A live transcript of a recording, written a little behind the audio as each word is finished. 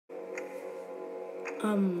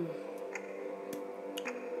Um,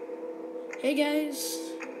 hey guys,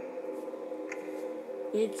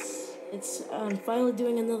 I'm finally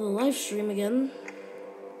doing another live stream again.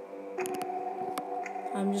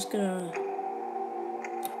 I'm just gonna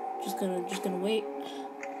wait.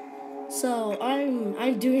 So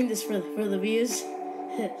I'm doing this for the views.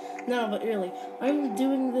 No, but really, I'm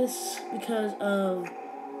doing this because of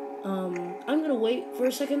I'm gonna wait for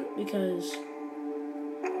a second because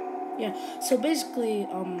yeah. So basically,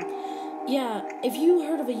 yeah, if you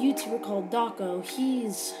heard of a YouTuber called Daco,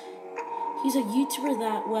 he's a YouTuber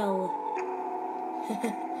that, well,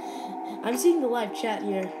 I'm seeing the live chat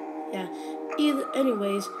here. Yeah.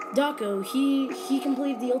 Anyways, Daco, he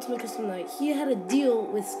completed the Ultimate Custom Night. He had a deal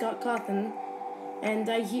with Scott Cawthon, and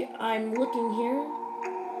I'm looking here.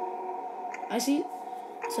 I see.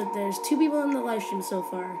 So there's 2 people in the live stream so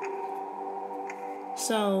far.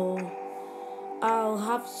 So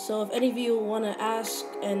if any of you want to ask,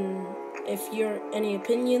 and if you're any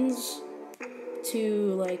opinions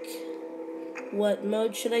to, like, what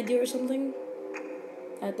mode should I do or something,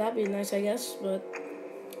 that'd be nice, I guess, but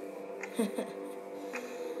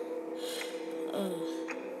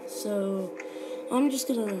so I'm just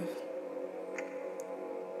gonna,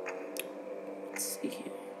 let's see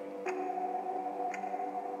here.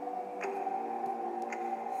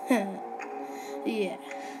 Yeah.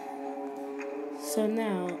 So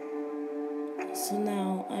now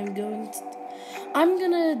I'm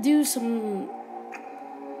gonna do some.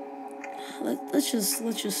 Let's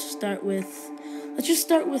just start with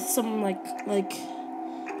some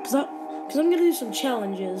cause I'm gonna do some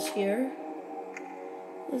challenges here.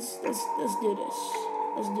 Let's do this. Let's do this.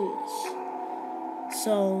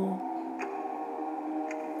 So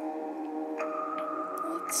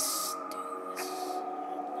let's do this.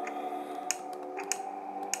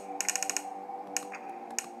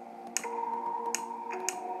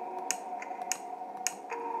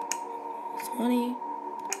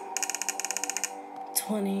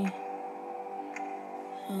 20.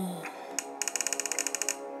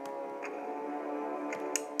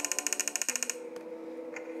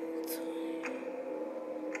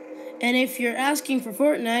 And if you're asking for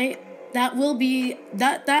Fortnite, that will be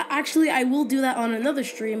that actually I will do that on another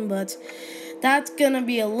stream, but that's gonna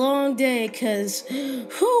be a long day, cause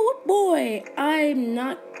boy, I'm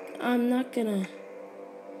not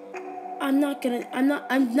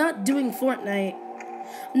doing Fortnite.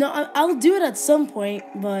 No, I'll do it at some point,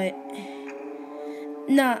 but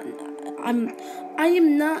nah, I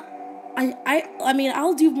am not. I mean,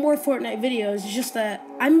 I'll do more Fortnite videos. It's just that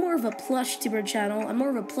I'm more of a plush tuber channel. I'm more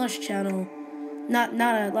of a plush channel, not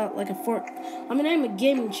like a fort. I mean, I'm a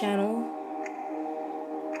gaming channel.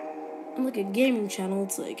 I'm like a gaming channel.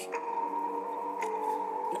 It's like,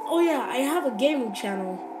 oh yeah, I have a gaming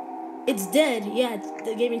channel. It's dead. Yeah,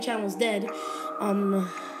 the gaming channel is dead.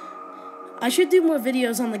 I should do more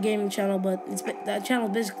videos on the gaming channel, but that channel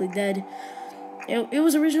is basically dead. It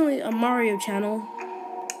was originally a Mario channel.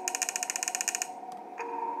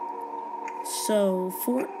 So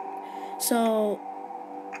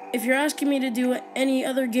if you're asking me to do any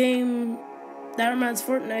other game that reminds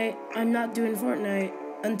Fortnite, I'm not doing Fortnite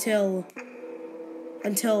until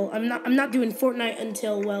I'm not doing Fortnite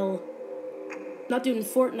until, well, not doing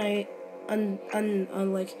Fortnite on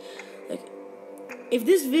like if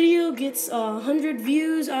this video gets 100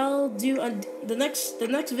 views, I'll do the next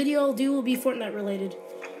video I'll do will be Fortnite related.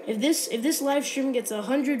 If this live stream gets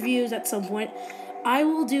 100 views at some point, I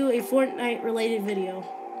will do a Fortnite related video.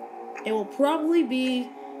 It will probably be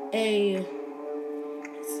a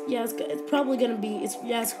it's probably gonna be it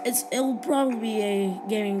will probably be a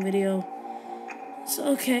gaming video. So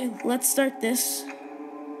okay, let's start this.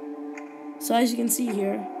 So as you can see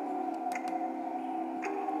here,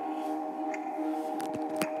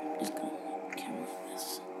 just gonna camera like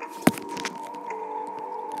this.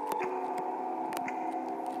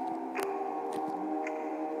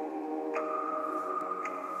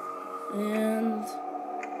 And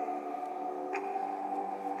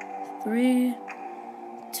 3,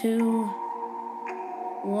 2,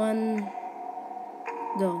 1,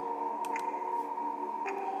 go.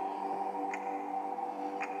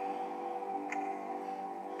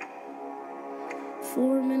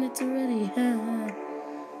 Four minutes already.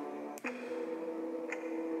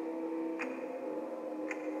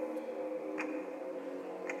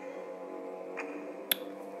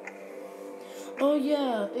 Oh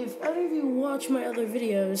yeah, if any of you watch my other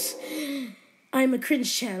videos, I'm a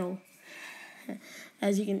cringe channel.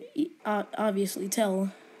 As you can obviously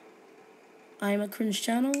tell, I'm a cringe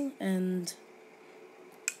channel, and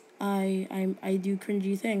I do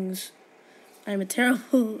cringy things. I'm a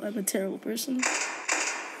terrible person.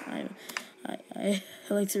 I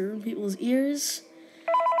like to ruin people's ears.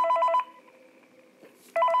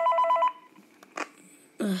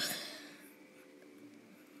 Ugh.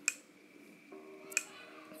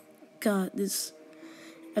 God,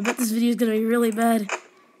 I bet this video is gonna be really bad.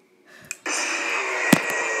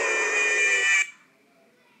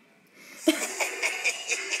 You're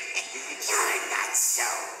not so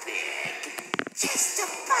big. Just a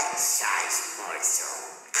bite-sized morsel.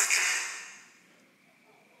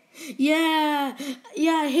 Yeah,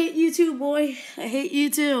 I hate you too, boy. I hate you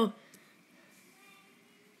too.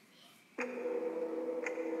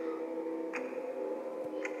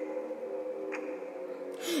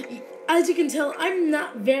 As you can tell, I'm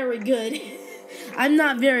not very good. I'm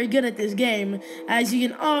not very good at this game, as you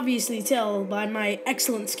can obviously tell by my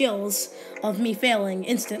excellent skills of me failing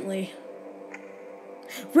instantly.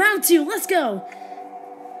 Round 2, let's go!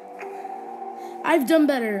 I've done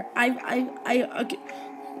better. Okay.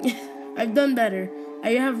 I've done better.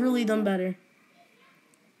 I have really done better.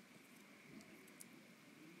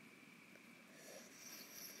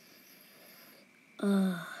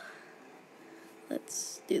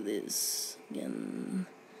 Let's do this again.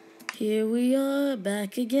 Here we are,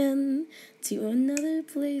 back again, to another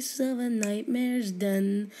place of a nightmare's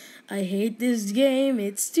den. I hate this game,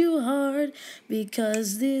 it's too hard,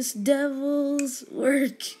 because this devil's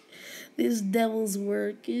work is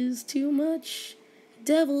too much.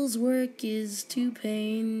 Devil's work is too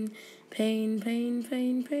pain. Pain, pain,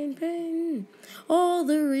 pain, pain, pain. All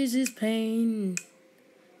there is pain.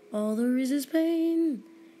 All there is pain.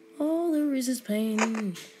 All there is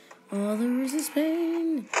pain. All there is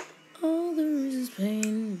pain. All there is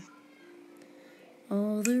pain.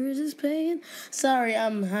 All there is pain. Sorry,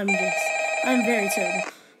 I'm very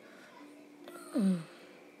terrible.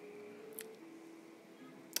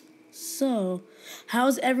 So,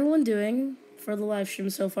 how's everyone doing for the live stream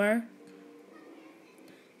so far?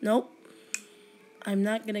 Nope. I'm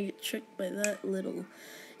not gonna get tricked by that little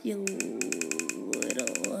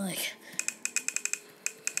like.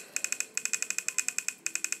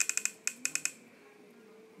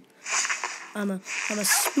 I'm a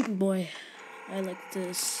spook boy. I like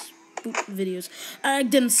to spook videos. I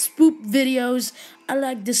like them spoop videos. I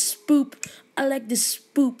like the spoop. I like the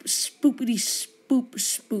spoop. Spoopity spoop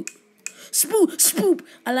spoop. Spoop.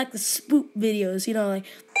 I like the spoop videos. You know, like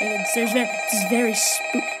it's very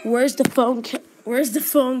spoop. Where's the phone? Where's the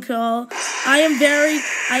phone call? I am very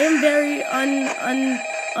I am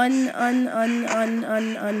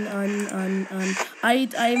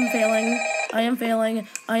failing.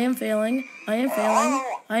 Hello.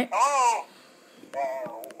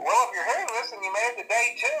 Well, if you're hearing this and you made it to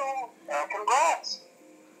day 2, congrats.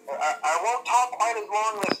 I won't talk quite as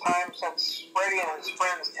long this time since Freddy and his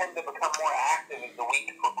friends tend to become more active as the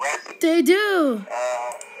week progresses. They do.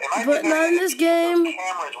 But not in this game.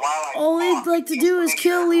 All they'd like to do is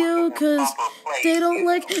kill you because they don't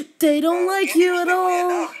like you at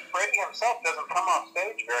all. Freddy himself doesn't come off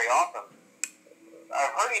stage very often.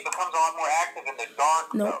 I've heard he becomes a lot more active in the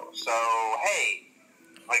dark, though. So, hey,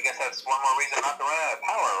 I guess that's one more reason not to run out of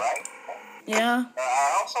power, right? Yeah.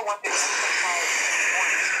 I also want to emphasize the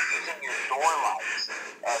importance of using your door lights.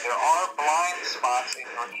 There are blind spots in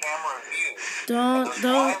your camera view.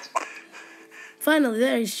 Don't. Finally,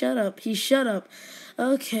 there, he shut up.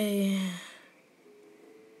 Okay.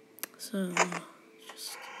 So,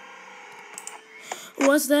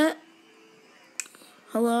 what's that?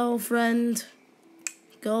 Hello, friend.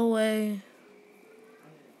 Go away.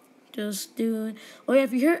 Just do it. Oh yeah,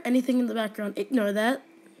 if you hear anything in the background, ignore that.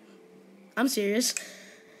 I'm serious.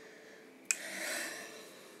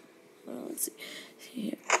 Let's see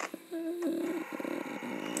here.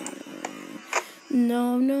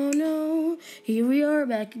 No. Here we are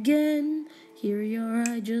back again. Here we are.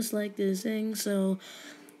 I just like this thing. So,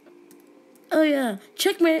 oh yeah,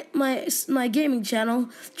 check my gaming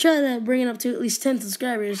channel. Try to bring it up to at least 10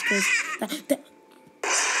 subscribers, because that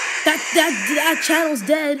channel's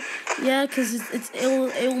dead. Yeah, because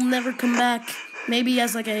it will never come back. Maybe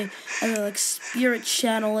as a spirit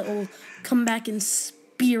channel, it will come back in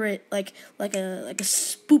spirit, like a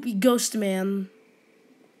spoopy ghost man.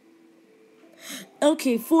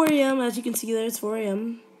 Okay, 4 a.m. As you can see there, it's 4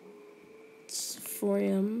 a.m. It's 4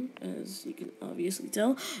 a.m. as you can obviously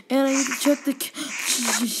tell, and I need to check the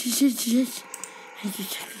cameras.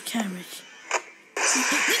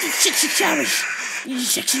 Check the cameras. You need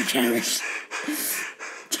to check the cameras.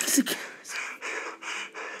 Check the cameras.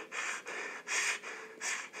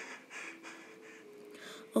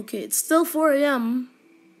 Okay, it's still 4 a.m.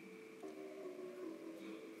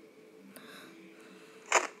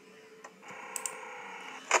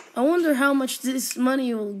 I wonder how much this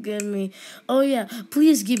money will give me. Oh yeah,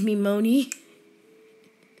 please give me money.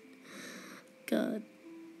 God.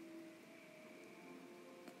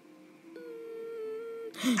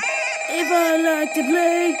 If I like to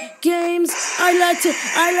play games, I like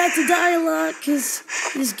to dialogue, cause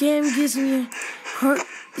this game gives me heart.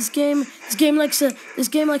 This game likes to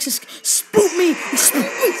spook me, spook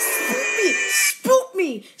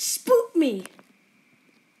me, spook me,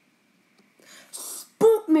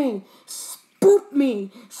 spook me, spook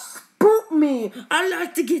me, spook me. I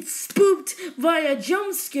like to get spooked by a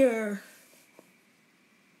jump scare.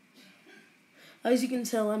 As you can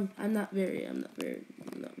tell, I'm not very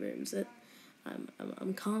upset.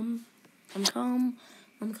 I'm calm. I'm calm.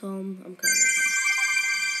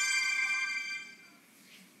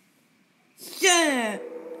 Yeah.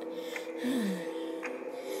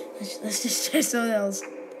 Let's just try something else.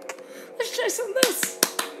 Let's try something else.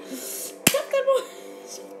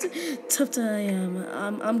 Tough to I am.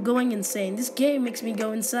 I'm going insane. This game makes me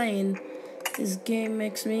go insane. This game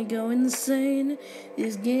makes me go insane.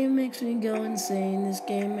 This game makes me go insane. This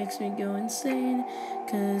game makes me go insane.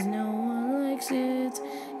 Cause no one likes it.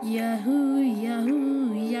 Yahoo,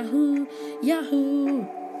 Yahoo, Yahoo, Yahoo.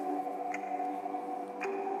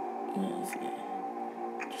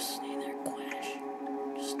 Just stay there, Quash.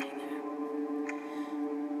 Just stay there.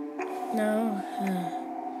 No.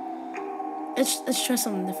 Let's try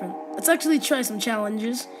something different. Let's actually try some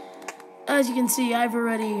challenges. As you can see, I've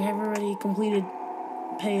already completed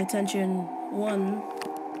Pay Attention 1.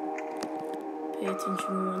 Pay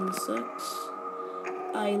Attention 1 sucks.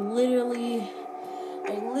 I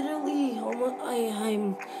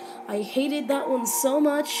hated that one so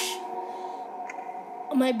much.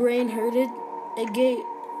 My brain hurted.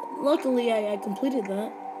 Luckily, I completed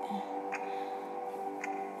that.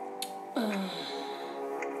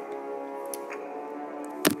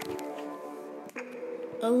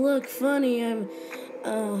 Oh look, funny, there's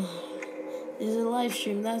a live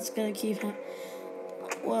stream that's gonna keep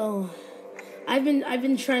well, I've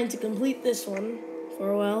been trying to complete this one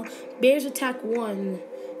for a while. Bears Attack 1.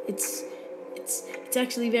 It's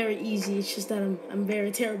actually very easy. It's just that I'm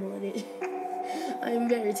very terrible at it. I am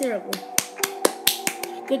very terrible.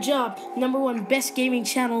 Good job. #1 best gaming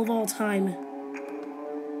channel of all time.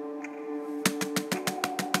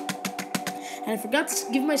 And I forgot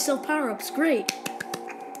to give myself power-ups. Great.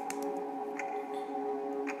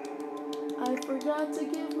 I forgot to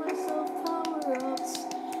give myself power-ups.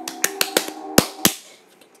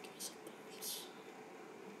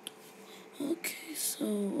 Okay, so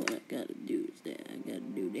what I gotta do is that. I gotta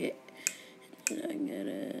do that. I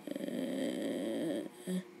gotta...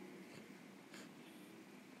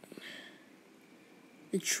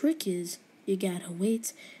 The trick is, you gotta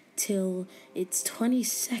wait till it's 20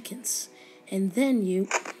 seconds. And then you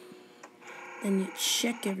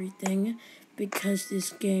check everything, because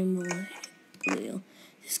this game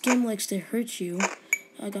likes to hurt you.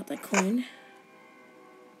 I got that coin.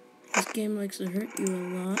 This game likes to hurt you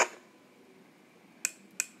a lot.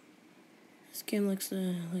 This game likes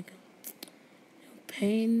to,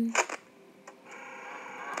 pain.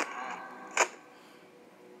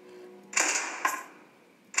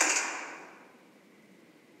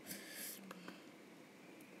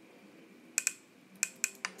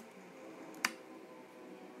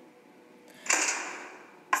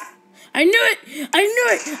 I knew it! I knew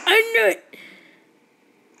it! I knew it!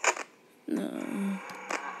 No.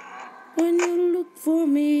 When you look for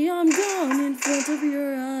me, I'm gone in front of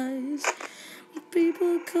your eyes.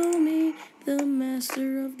 People call me the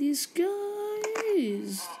master of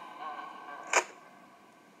disguise.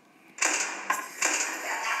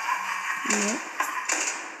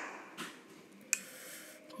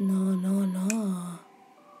 No.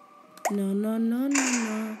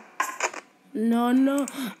 No.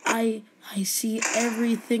 I see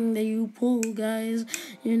everything that you pull, guys.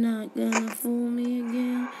 You're not gonna fool me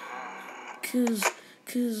again.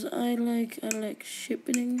 Cause I like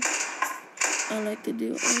shipping. I like to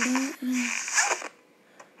do all that.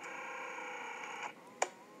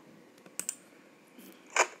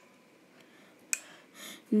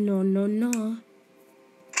 No.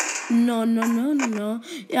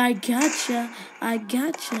 I gotcha.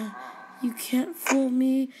 You can't fool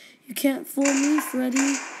me.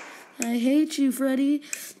 Freddy. I hate you, Freddy.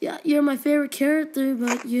 Yeah, you're my favorite character,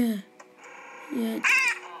 but yeah.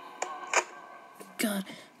 God.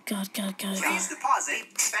 Please deposit.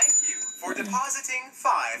 Thank you for depositing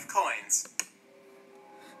 5 coins.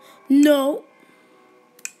 No.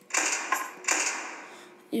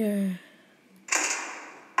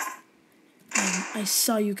 I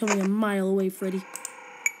saw you coming a mile away, Freddy.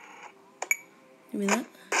 Give me that.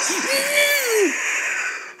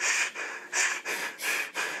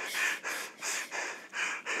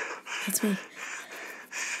 That's me.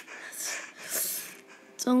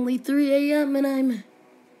 It's only 3 a.m. and I'm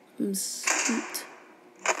spooked.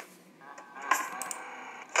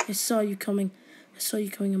 I saw you coming. I saw you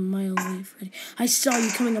coming a mile away, Freddy. I saw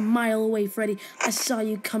you coming a mile away, Freddy. I saw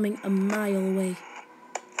you coming a mile away.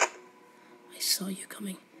 I saw you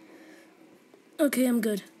coming. Okay, I'm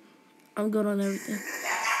good. I'm good on everything.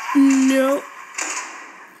 No.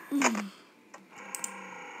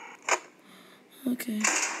 Okay.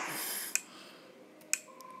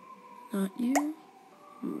 Not you.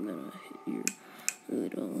 I'm gonna hit your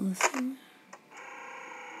little thing.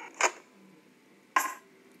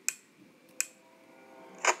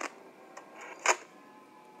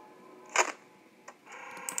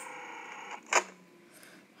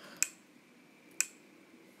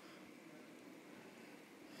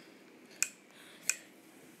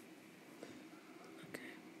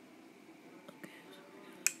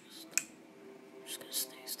 Just gonna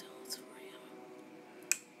stay still. It's 4 a.m.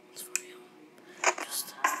 It's 4 a.m.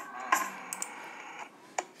 Just.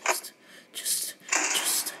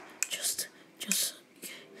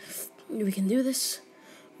 Okay. We can do this.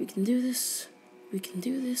 We can do this. We can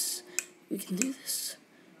do this. We can do this.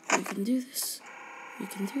 We can do this. We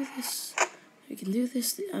can do this. We can do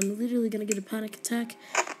this. I'm literally gonna get a panic attack.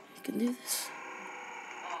 We can do this.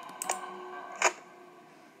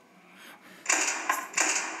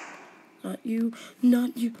 Not you.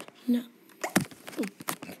 Not you. No.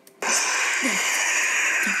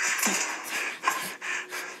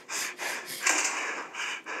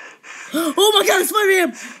 Oh my God! It's 5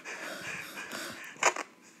 a.m.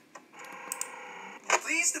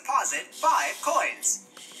 Please deposit 5 coins.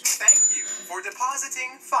 Thank you for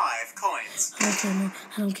depositing 5 coins. I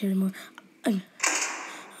don't care anymore. I don't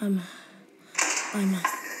care anymore.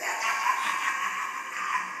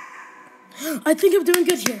 I think I'm doing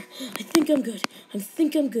good here. I think I'm good. I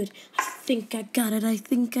think I'm good. I think I got it. I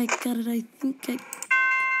think I got it. I think I...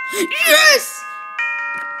 Yes!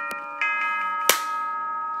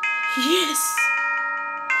 Yes!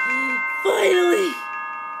 Finally!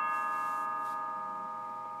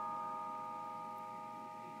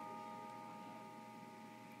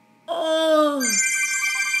 Oh!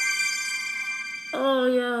 Oh,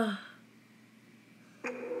 yeah.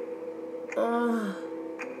 Oh.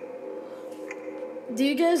 Do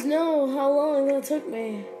you guys know how long that took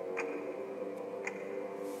me?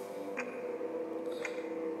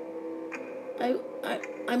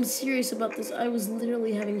 I'm serious about this. I was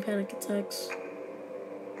literally having panic attacks.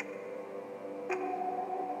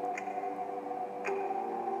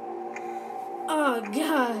 Oh,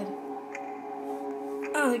 God.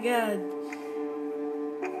 Oh, God.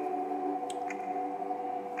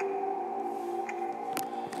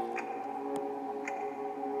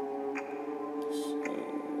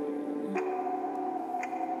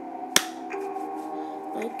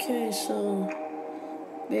 Okay, so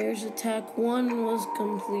Bears attack 1 was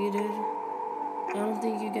completed. I don't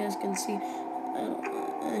think you guys can see.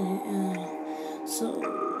 So,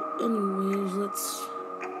 anyways, let's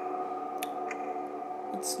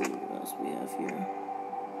see what else we have here.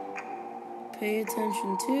 Pay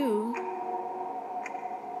attention to.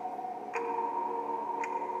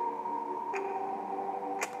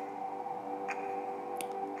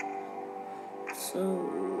 So,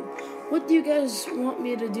 what do you guys want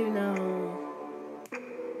me to do now?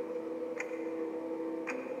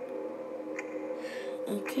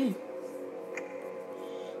 Okay.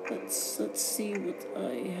 Let's see what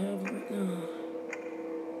I have right now.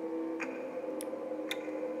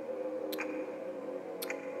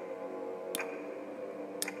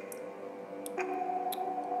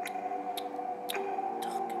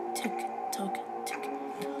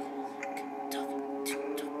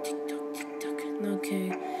 Okay.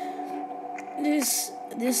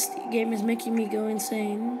 This game is making me go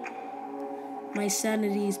insane. My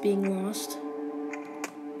sanity is being lost.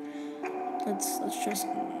 Let's try some.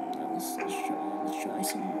 Let's try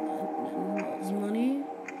some money.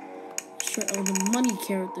 Let's try all the money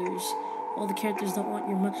characters. All the characters that want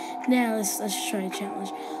your money. Now let's try a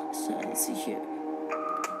challenge. So let's see here.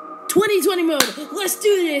 2020 mode. Let's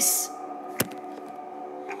do this.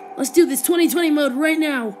 Let's do this 2020 mode right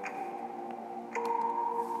now.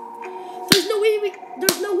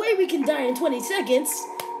 There's no way we can die in 20 seconds.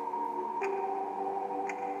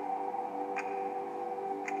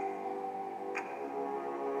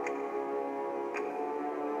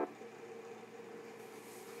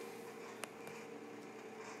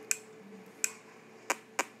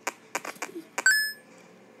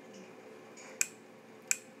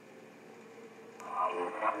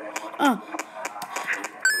 Oh.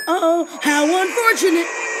 Uh-oh, how unfortunate.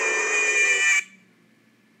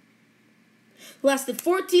 Lasted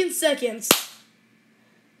 14 seconds.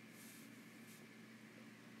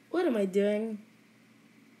 What am I doing?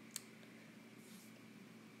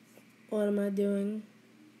 What am I doing?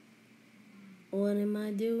 What am I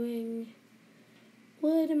doing?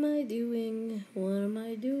 What am I doing? What am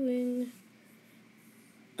I doing?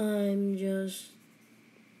 I'm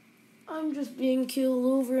just being killed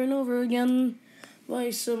over and over again by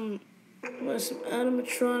some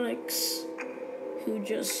animatronics who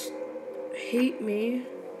just hate me.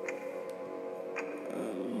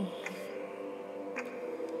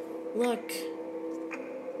 Look.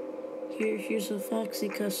 Here's a Foxy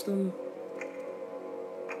custom.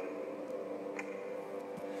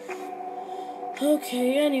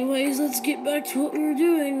 Okay, anyways, let's get back to what we were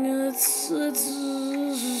doing. Let's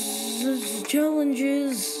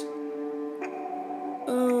challenges.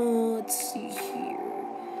 Oh, let's see here.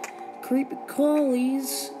 Creepy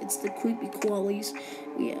Qualies. It's the Creepy Qualies.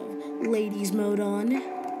 We have ladies mode on.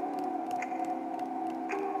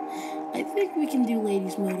 I think we can do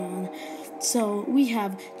ladies mode on. So we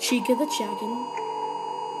have Chica the Chicken.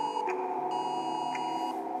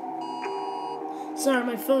 Sorry,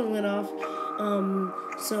 my phone went off.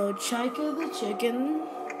 So Chica the Chicken.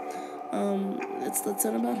 That's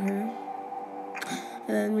it about her.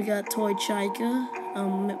 And then we got Toy Chica.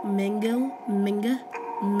 Minga.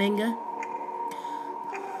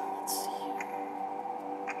 Let's see here.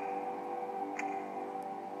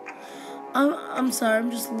 I'm sorry,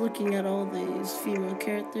 I'm just looking at all these female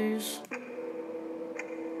characters.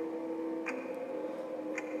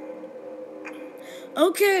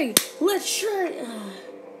 Okay, let's try.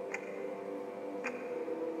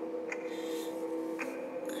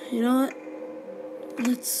 You know what?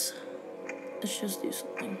 Let's just do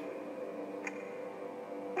something.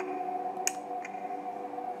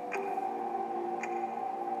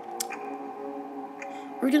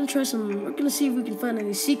 We're gonna see if we can find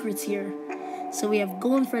any secrets here. So we have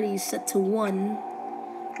Golden Freddy set to 1.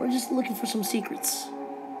 We're just looking for some secrets.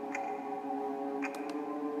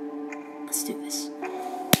 Let's do this.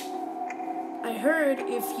 I heard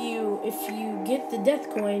if you get the death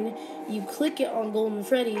coin, you click it on Golden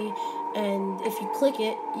Freddy, and if you click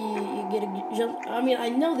it, you get a jump. I mean, I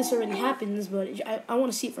know this already happens, but I want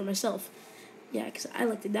to see it for myself. Yeah, because I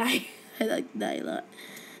like to die. I like to die a lot,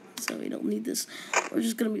 so we don't need this. We're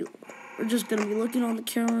just gonna be looking on the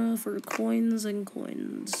camera for coins and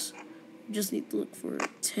coins. We just need to look for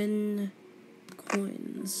 10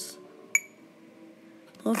 coins.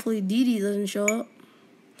 Hopefully Dee Dee doesn't show up.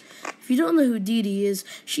 If you don't know who Dee Dee is,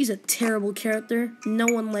 she's a terrible character. No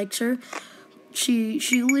one likes her. She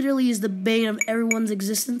literally is the bane of everyone's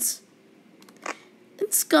existence.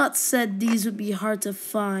 And Scott said these would be hard to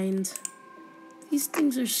find. These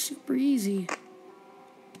things are super easy.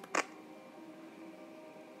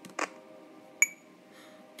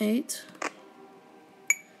 Eight.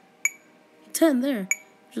 10 there.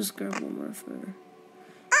 Just grab one more for her.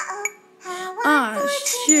 Ah,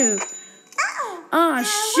 shoot. Ah,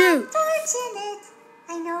 shoot. Unfortunate.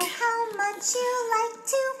 I know how much you like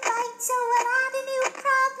to fight, so I'll add a new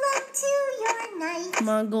problem to your night. Come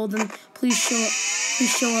on, Golden. Please show up.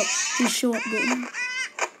 Please show up. Please show up, Golden.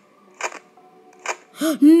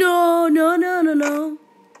 No.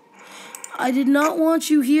 I did not want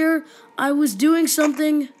you here. I was doing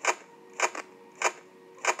something.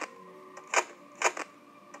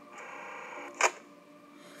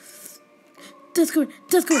 Death coin.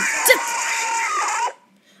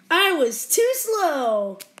 I was too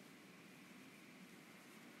slow.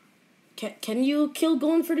 Can you kill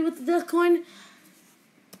Golden Freddy with the death coin?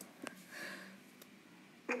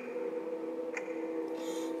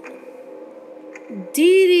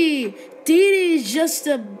 Dee Dee is just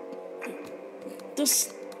a...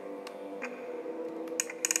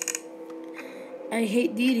 I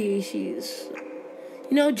hate Dee Dee. She's...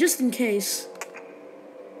 You know, just in case,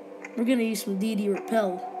 we're gonna use some Dee Dee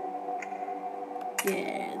Repel.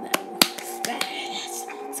 Yeah,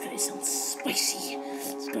 that's gonna sound spicy.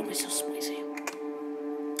 It's gonna be so spicy.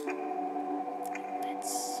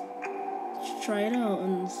 Let's try it out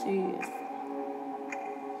and see if...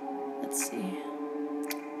 Let's see.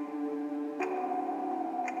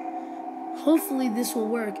 Hopefully this will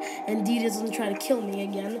work and Dee Dee doesn't try to kill me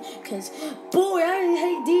again. Because, boy, I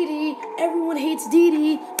hate Dee Dee. Everyone hates Dee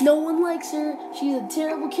Dee. No one likes her. She's a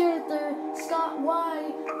terrible character. Scott,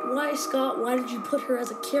 why? Why, Scott? Why did you put her as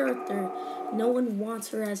a character? No one wants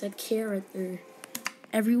her as a character.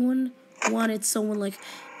 Everyone wanted someone like,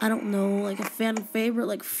 I don't know, like a fan favorite,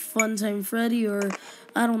 like Funtime Freddy, or,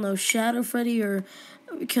 I don't know, Shadow Freddy, or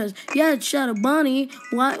Because yeah, it's Shadow Bonnie.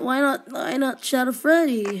 Why not Shadow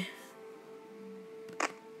Freddy?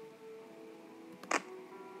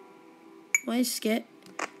 Why Skip?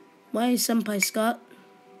 Why Senpai Scott?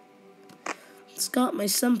 Scott, my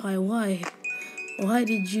senpai, why? Why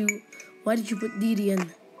did you put Dee Dee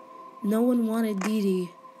in? No one wanted Dee Dee.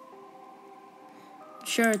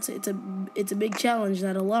 Sure, it's a big challenge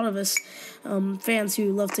that a lot of us fans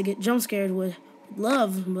who love to get jump scared would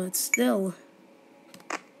love, but still.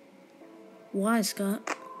 Why,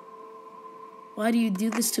 Scott? Why do you do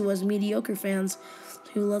this to us mediocre fans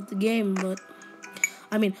who love the game? But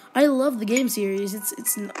I mean, I love the game series.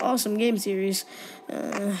 It's an awesome game series.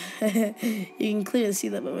 You can clearly see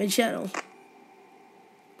that by my channel.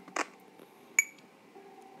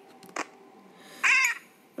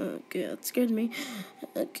 Okay, that scared me.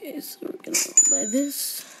 Okay, so we're gonna buy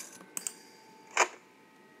this.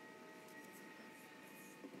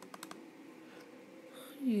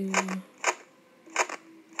 You.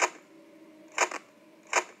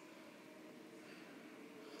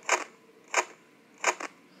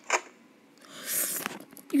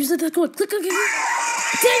 Use that code. Click. Dang it!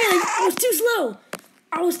 I was too slow.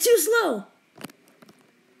 I was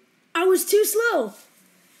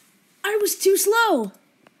too slow.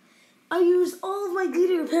 I used all of my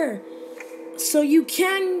DD repair. So you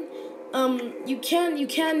can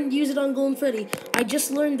use it on Golden Freddy. I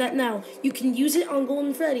just learned that now. You can use it on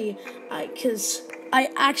Golden Freddy. Cause I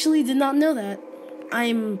actually did not know that.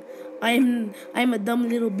 I'm a dumb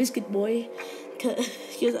little biscuit boy.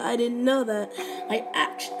 Cause I didn't know that.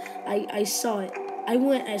 I saw it. I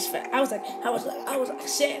went as fast. I was excited.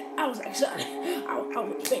 I was excited.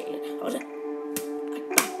 I was like,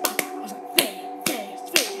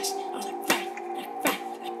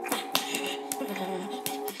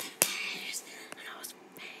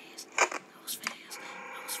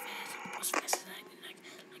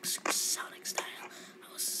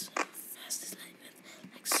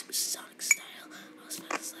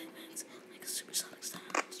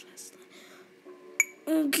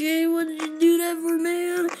 okay, what did you do that for,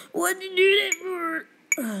 man? What did you do that for?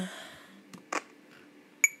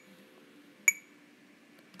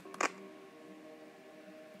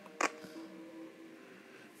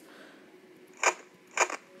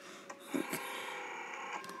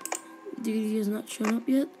 Dee has not shown up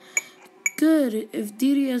yet. Good. If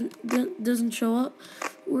Dee doesn't show up,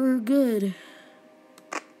 we're good.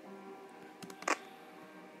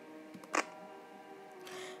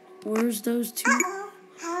 Where's those two? Uh-oh,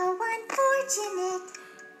 how unfortunate.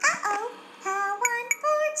 Uh-oh, how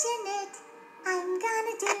unfortunate. I'm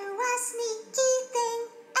gonna do a sneaky thing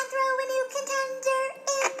and throw a new contender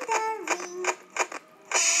in the ring.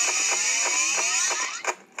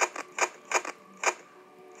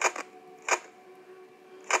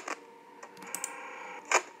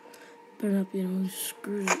 Better not be anyone who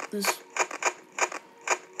screws this.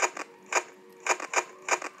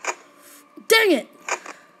 Dang it!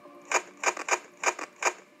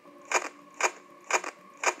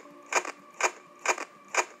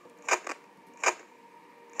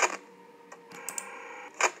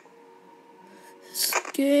 This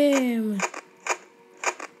game.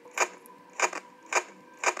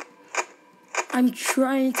 I'm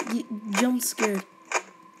trying to get jump scared.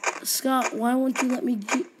 Scott, why won't you let me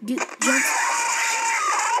get jump?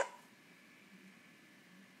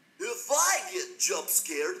 If I get jump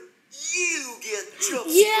scared, you get jump scared.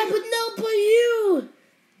 Yeah, but you.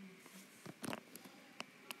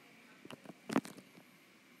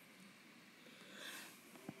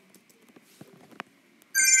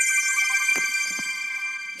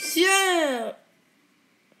 Yeah.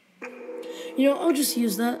 You know, I'll just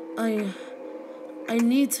use that. I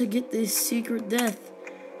need to get this secret death.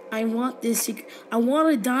 I want this secret. I want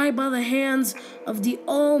to die by the hands of the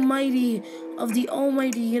almighty,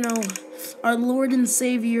 you know, our Lord and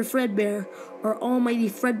Savior Fredbear, our almighty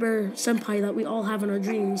Fredbear senpai that we all have in our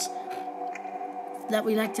dreams. That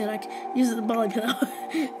we like to use as a bowling pillow.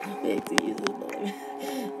 We like to use it as a bowling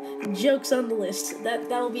pillow. Jokes on the list. That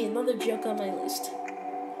will be another joke on my list.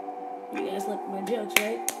 You guys like my jokes,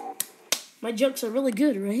 right? My jokes are really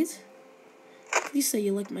good, right? Please say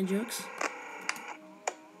you like my jokes.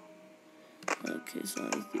 Okay, so all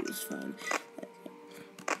I do is fine.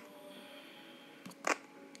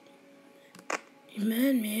 Come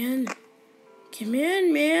on, man. Come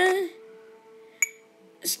on, man.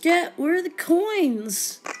 Scat, where are the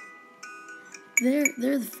coins? They're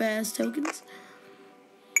the fast tokens.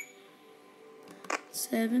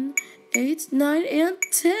 7, 8, 9, and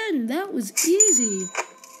 10. That was easy.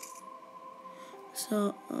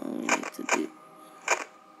 So all we need to do.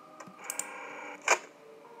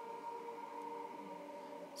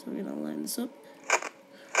 So we're gonna line this up.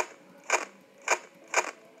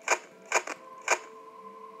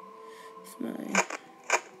 With my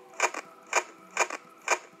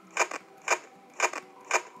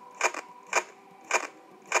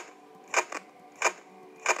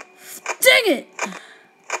dang it!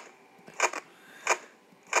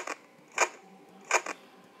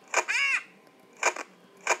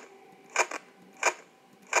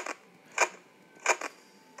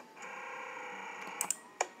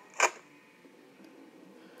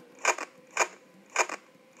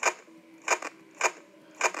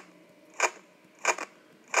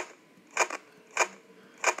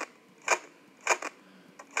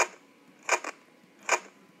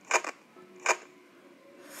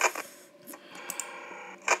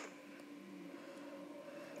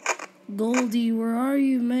 Goldie, where are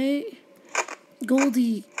you, mate?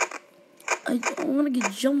 Goldie, I don't want to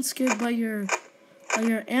get jump scared by your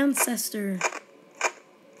ancestor.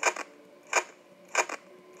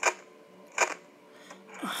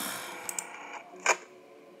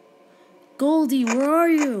 Goldie, where are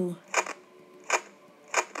you?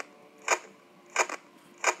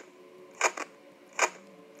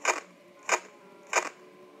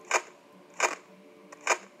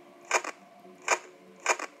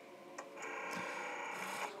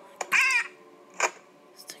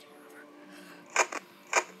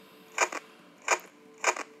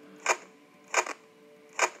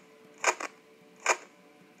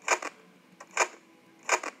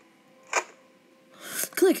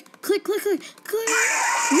 Click, click, click, click, click.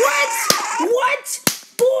 What? What?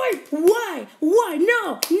 Boy, why? Why?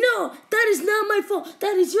 No, no, that is not my fault.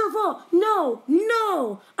 That is your fault. No,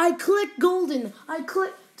 no. I clicked golden. I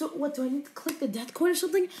clicked. What, do I need to click the death coin or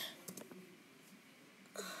something?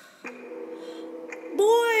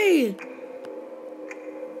 Boy!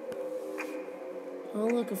 Oh,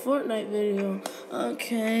 look, a Fortnite video.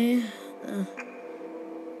 Okay.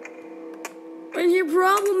 What's your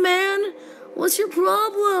problem, man? What's your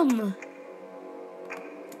problem?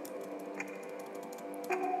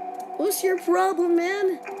 What's your problem,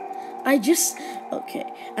 man? Okay,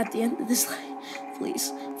 at the end of this line,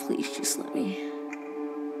 please, please just let me.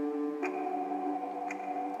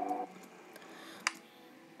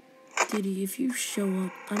 Diddy, if you show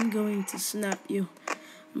up, I'm going to snap you.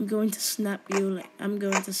 I'm going to snap you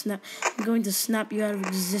out of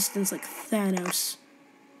existence like Thanos.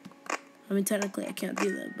 I mean, technically, I can't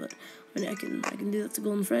do that, but I mean, I can do that to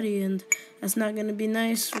Golden Freddy, and that's not gonna be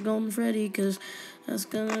nice for Golden Freddy, cause that's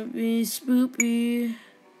gonna be spoopy.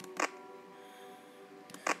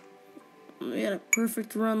 We had a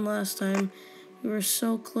perfect run last time. We were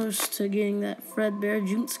so close to getting that Fredbear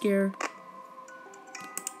jump scare.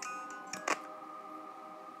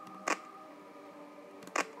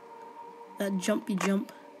 That jumpy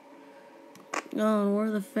jump. Oh, where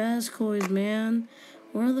are the fast coins, man?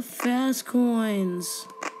 Where are the fast coins?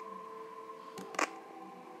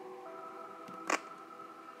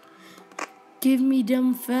 Give me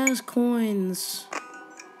them fast coins.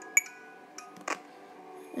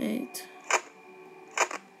 8.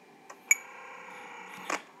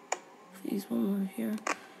 Please, one more here.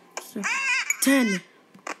 So, 10.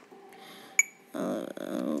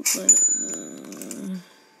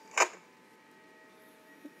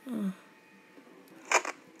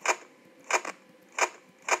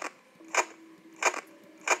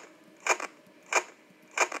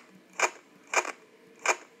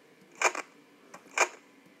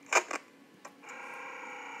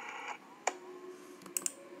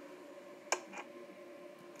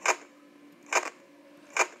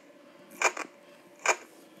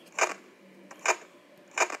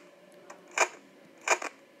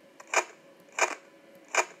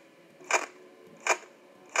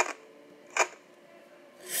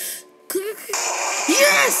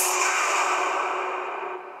 Yes!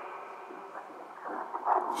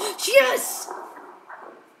 Yes!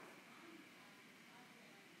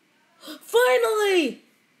 Finally!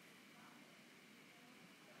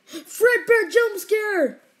 Fredbear jump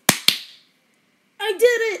scare! I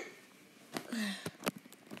did it!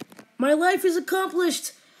 My life is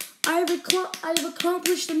accomplished. I have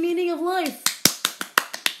accomplished the meaning of life.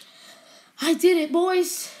 I did it,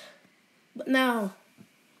 boys. But now,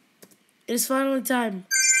 it is finally time.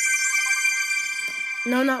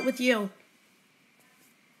 No, not with you.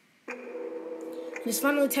 It is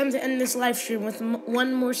finally time to end this live stream with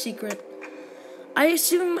one more secret. I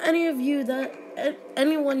assume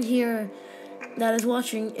anyone here that is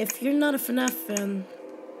watching, if you're not a FNAF fan,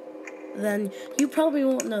 then you probably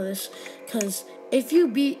won't know this. Because if you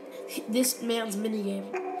beat this man's minigame,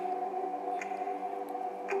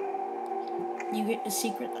 you get a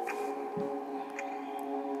secret.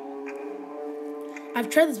 I've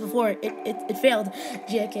tried this before. It failed.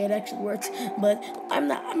 JK, it actually worked, but I'm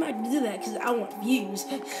not gonna do that because I want views.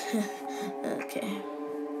 Okay,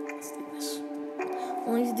 let's do this.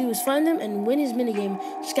 All I need to do is find him and win his minigame.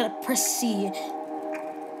 Just gotta press C.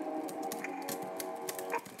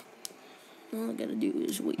 All I gotta do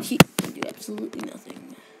is wait here and do absolutely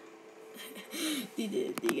nothing. Do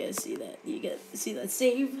you guys see that? Do you guys see that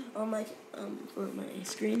save on my for my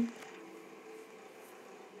screen?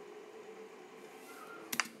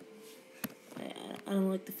 I don't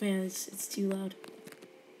like the fan. It's too loud.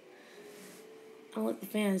 I don't like the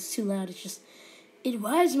fan. It's too loud. It's just it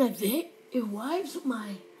wipes my it wipes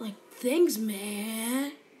my like things,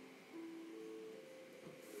 man.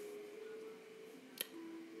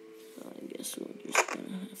 So I guess we're just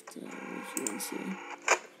gonna have to wait and see.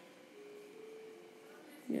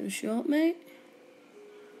 You gonna show up, mate?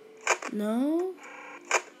 No?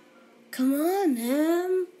 Come on,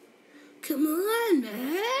 man. Come on,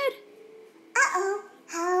 man. Uh-oh,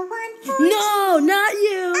 how unfortunate. No, not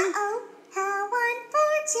you. Uh-oh, how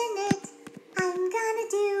unfortunate. I'm gonna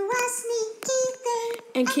do a sneaky thing.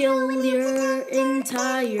 And kill your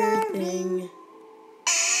entire thing.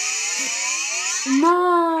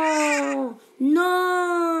 No!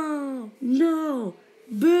 No! No!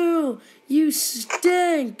 Boo! You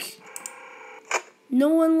stink! No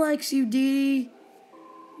one likes you, Dee Dee.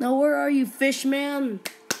 Now where are you, fish man?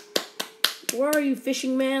 Where are you,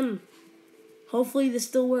 fishing man? Hopefully this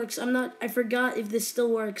still works. I forgot if this still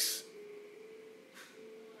works.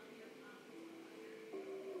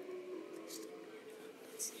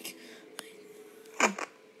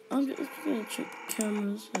 I'm just gonna check the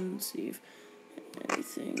cameras and see if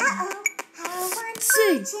anything. Uh-oh, how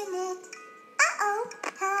See. unfortunate. Uh-oh,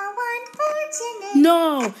 how unfortunate.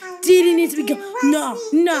 No! Dee Dee needs to be gonna gone. do a No,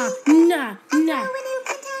 sneaky nah, thing nah, and throw nah. a new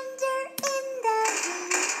contender in the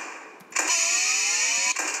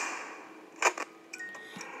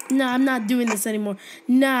Nah, I'm not doing this anymore.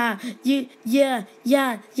 Nah, yeah, Dee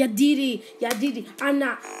Dee. Yeah, Dee Dee.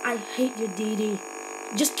 I hate you, Dee Dee.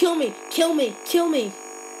 Just kill me, kill me, kill me.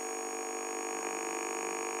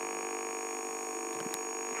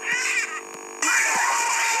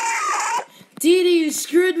 Dee Dee, you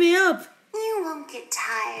screwed me up. You won't get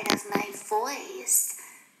tired of my voice,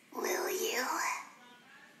 will you?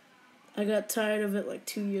 I got tired of it like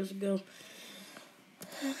 2 years ago.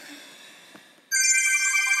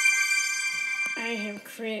 I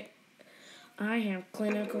have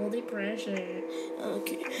clinical depression.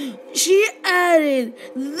 Okay. She added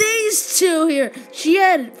these two here. She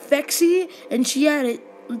added Fexy and she added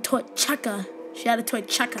Toy Chaka. She added Toy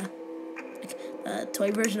Chaka. Like a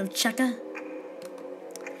toy version of Chaka.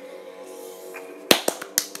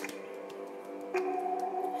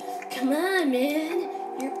 Come on, man.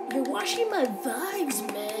 You're washing my vibes,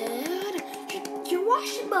 man. You're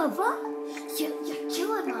washing my vibes. You're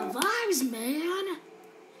killing my vibes, man.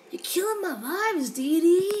 You're killing my vibes, Dee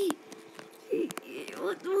Dee.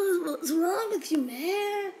 What's wrong with you,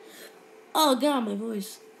 man? Oh, God, my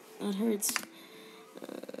voice. That hurts.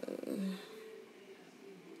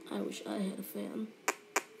 I wish I had a fan.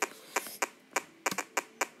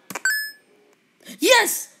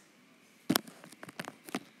 Yes!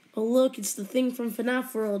 Oh, look, it's the thing from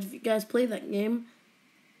FNAF World, if you guys play that game.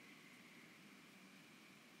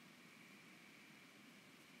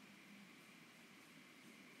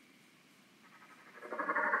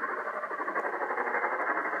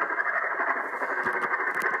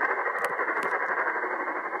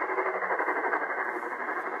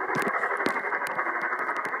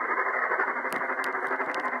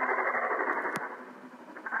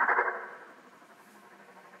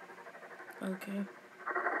 Okay.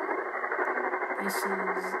 This is...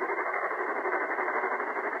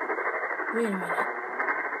 Wait a minute.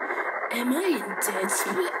 Am I in Dead Space?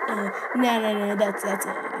 No,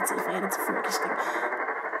 it's a fight. It's a focus thing.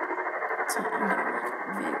 So I'm gonna walk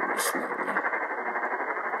very slowly.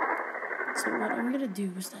 So what I'm gonna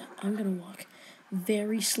do is that I'm gonna walk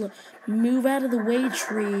very slow. Move out of the way,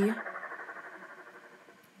 tree.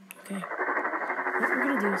 Okay. What we're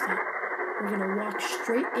gonna do is that we're gonna walk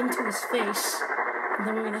straight into his face, and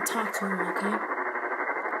then we're gonna talk to him, okay?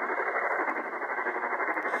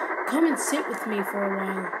 Come and sit with me for a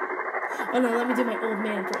while. Oh no, let me do my old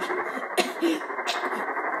man impression.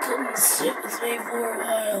 Come and sit with me for a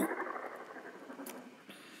while.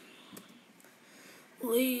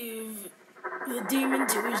 Leave the demon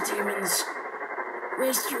to his demons.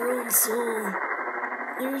 Rest your own soul.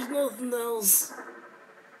 There's nothing else.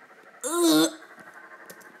 Ugh.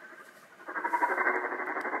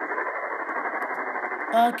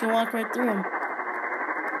 I can walk right through him.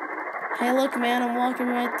 Hey, look, man, I'm walking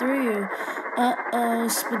right through you. Uh-oh,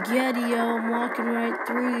 Spaghetti-O, I'm walking right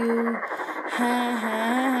through you. Ha, ha,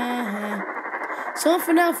 ha, ha. So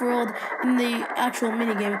for now, world, in the actual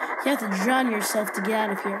minigame, you have to drown yourself to get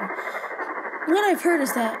out of here. What I've heard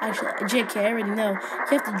is that, actually, JK, I already know,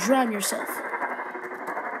 you have to drown yourself.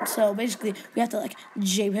 So basically, we have to like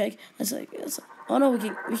JPEG. It's like, oh no,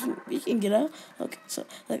 we can get out. Okay, so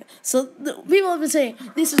people have been saying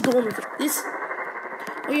this is going with it. This.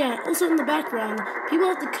 Oh yeah. Also in the background, people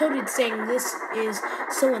have decoded saying this is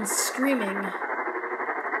someone screaming,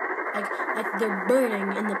 like they're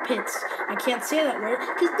burning in the pits. I can't say that word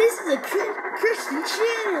because this is a Christian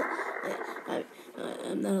channel.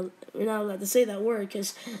 We're not allowed to say that word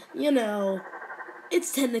because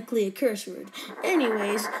it's technically a curse word.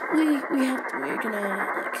 Anyways, we're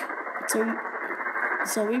gonna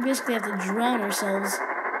so we basically have to drown ourselves.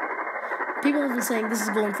 People have been saying this is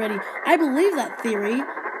Golden Freddy. I believe that theory.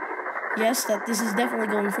 Yes, that this is definitely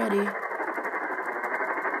Golden Freddy.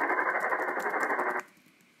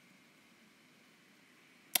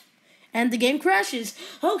 And the game crashes.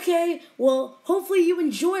 Okay, well, hopefully you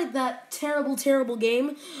enjoyed that terrible, terrible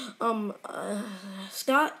game.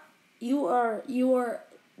 Scott, you are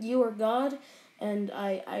God, and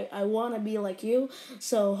I want to be like you.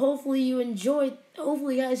 So hopefully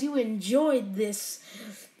guys, you enjoyed this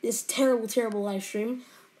terrible, terrible live stream.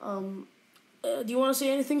 Do you want to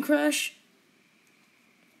say anything, Crash?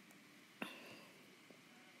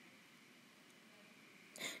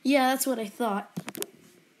 Yeah, that's what I thought.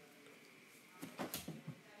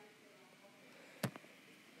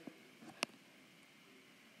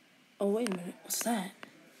 Oh, wait a minute. What's that?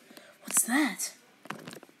 What's that?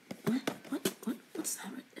 What's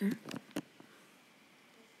that right there?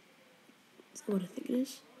 Is that what I think it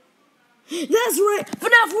is? That's right!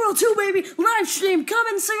 FNAF World 2, baby! Live stream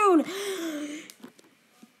coming soon!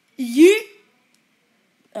 Yeet!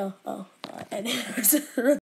 Oh.